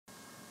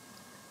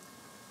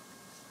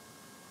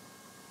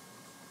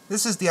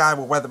This is the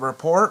Iowa Weather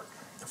Report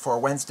for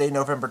Wednesday,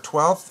 November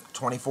 12th,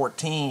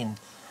 2014.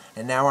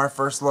 And now our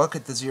first look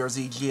at the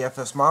 0Z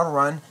GFS model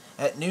run.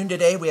 At noon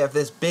today, we have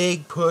this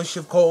big push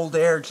of cold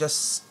air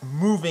just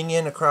moving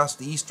in across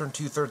the eastern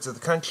two-thirds of the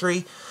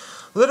country.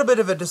 A little bit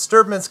of a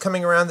disturbance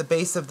coming around the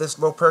base of this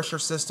low-pressure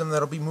system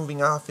that'll be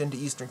moving off into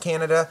eastern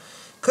Canada.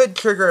 Could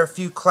trigger a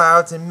few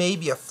clouds and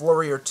maybe a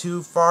flurry or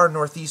two. Far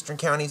northeastern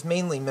counties,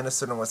 mainly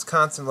Minnesota and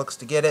Wisconsin, looks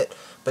to get it,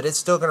 but it's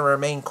still going to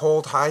remain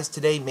cold. Highs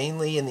today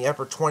mainly in the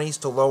upper 20s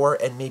to lower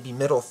and maybe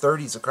middle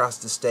 30s across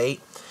the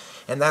state.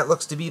 And that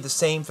looks to be the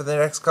same for the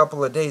next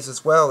couple of days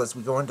as well. As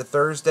we go into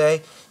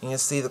Thursday, you can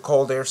see the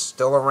cold air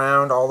still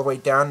around all the way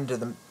down into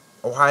the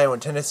Ohio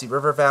and Tennessee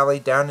River Valley,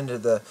 down into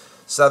the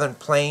southern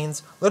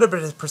plains. A little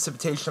bit of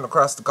precipitation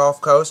across the Gulf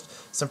Coast.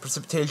 Some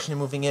precipitation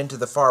moving into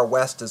the far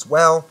west as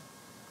well.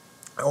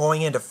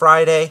 Going into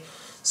Friday,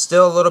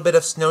 still a little bit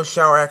of snow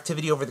shower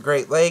activity over the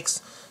Great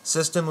Lakes.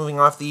 System moving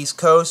off the East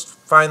Coast,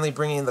 finally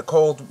bringing the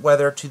cold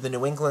weather to the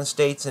New England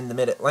states and the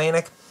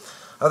Mid-Atlantic.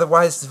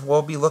 Otherwise,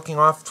 we'll be looking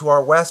off to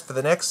our west for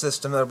the next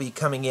system that will be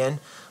coming in.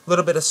 A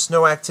little bit of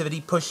snow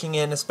activity pushing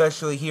in,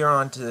 especially here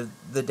onto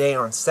the day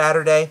on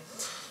Saturday.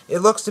 It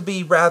looks to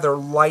be rather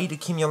light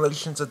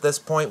accumulations at this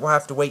point. We'll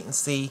have to wait and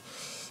see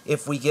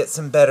if we get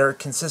some better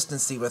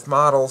consistency with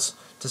models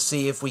to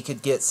see if we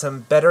could get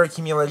some better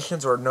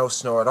accumulations or no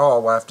snow at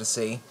all. We'll have to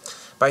see.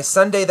 By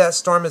Sunday, that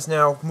storm is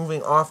now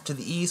moving off to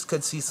the east.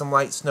 Could see some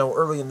light snow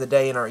early in the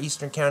day in our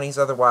eastern counties.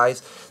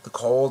 Otherwise, the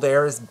cold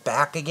air is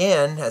back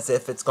again as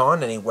if it's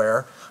gone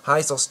anywhere.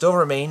 Highs will still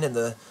remain in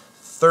the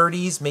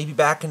 30s, maybe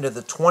back into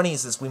the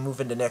 20s as we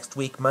move into next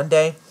week,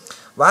 Monday.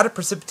 A lot of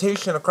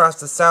precipitation across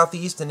the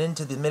southeast and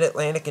into the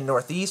mid-Atlantic and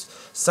northeast,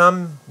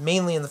 some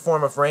mainly in the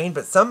form of rain,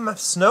 but some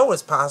snow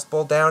is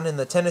possible down in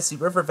the Tennessee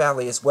River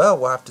Valley as well.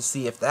 We'll have to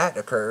see if that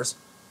occurs.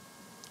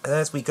 And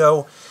as we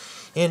go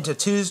into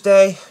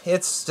Tuesday,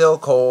 it's still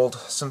cold.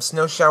 Some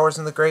snow showers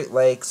in the Great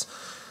Lakes,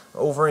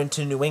 over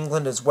into New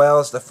England as well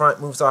as the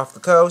front moves off the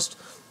coast.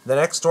 The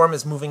next storm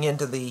is moving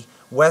into the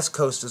west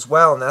coast as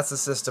well, and that's a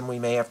system we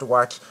may have to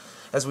watch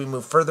as we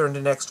move further into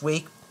next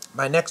week.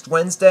 By next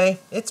Wednesday,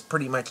 it's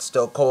pretty much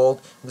still cold.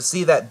 You can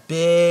see that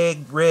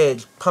big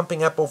ridge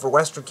pumping up over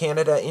western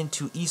Canada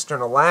into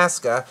eastern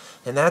Alaska,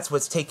 and that's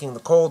what's taking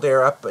the cold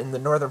air up in the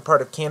northern part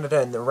of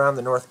Canada and around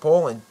the North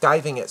Pole and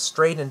diving it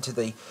straight into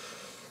the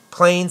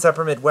plains,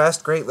 upper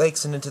Midwest, Great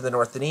Lakes, and into the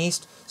north and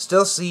east.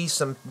 Still see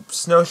some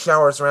snow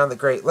showers around the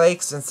Great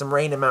Lakes and some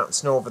rain and mountain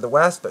snow over the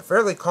west, but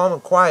fairly calm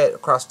and quiet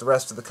across the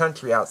rest of the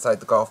country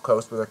outside the Gulf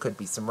Coast where there could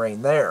be some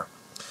rain there.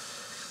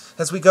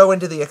 As we go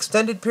into the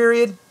extended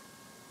period,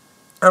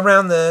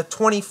 around the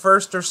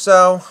 21st or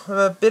so,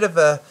 a bit of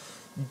a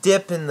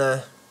dip in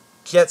the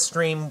jet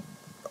stream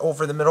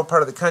over the middle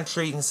part of the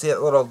country. You can see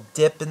that little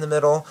dip in the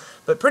middle,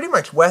 but pretty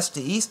much west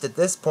to east at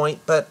this point,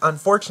 but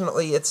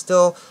unfortunately it's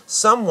still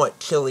somewhat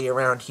chilly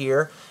around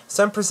here.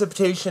 Some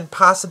precipitation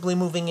possibly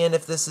moving in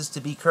if this is to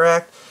be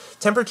correct.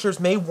 Temperatures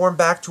may warm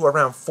back to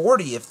around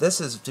 40 if this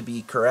is to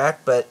be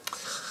correct, but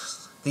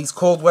these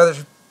cold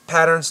weather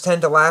patterns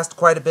tend to last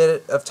quite a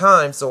bit of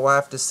time, so we'll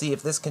have to see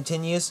if this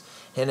continues.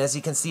 And as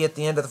you can see at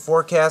the end of the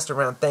forecast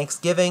around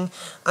Thanksgiving,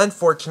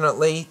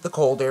 unfortunately, the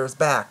cold air is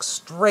back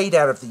straight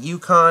out of the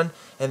Yukon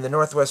and the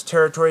Northwest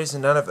Territories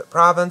and Nunavut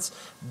Province,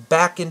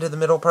 back into the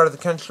middle part of the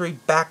country,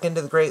 back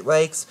into the Great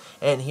Lakes,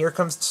 and here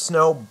comes the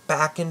snow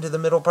back into the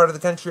middle part of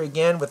the country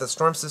again with a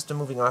storm system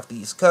moving off the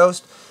East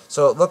Coast.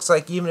 So it looks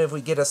like even if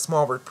we get a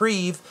small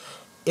reprieve,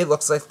 it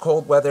looks like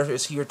cold weather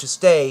is here to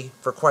stay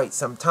for quite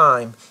some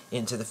time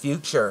into the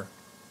future.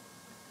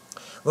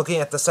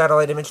 Looking at the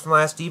satellite image from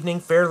last evening,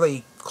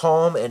 fairly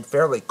calm and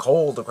fairly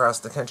cold across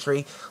the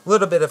country. A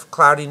little bit of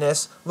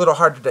cloudiness, a little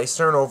hard to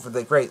discern over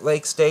the Great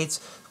Lakes states.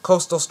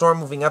 Coastal storm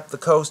moving up the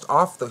coast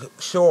off the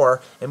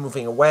shore and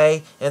moving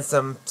away, and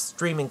some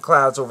streaming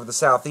clouds over the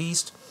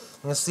southeast.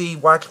 You can see,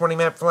 watch warning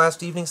map from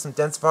last evening, some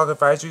dense fog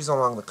advisories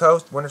along the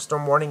coast, winter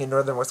storm warning in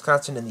northern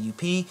Wisconsin and the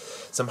UP,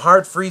 some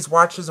hard freeze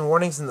watches and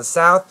warnings in the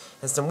south,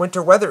 and some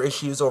winter weather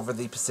issues over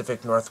the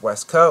Pacific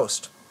Northwest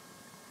coast.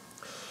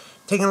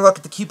 Taking a look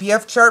at the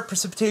QPF chart,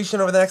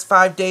 precipitation over the next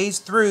 5 days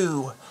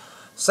through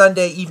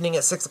Sunday evening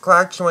at 6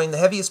 o'clock, showing the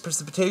heaviest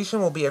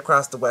precipitation will be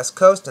across the west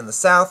coast and the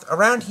south.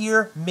 Around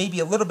here, maybe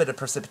a little bit of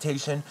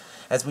precipitation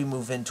as we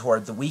move in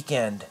toward the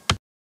weekend.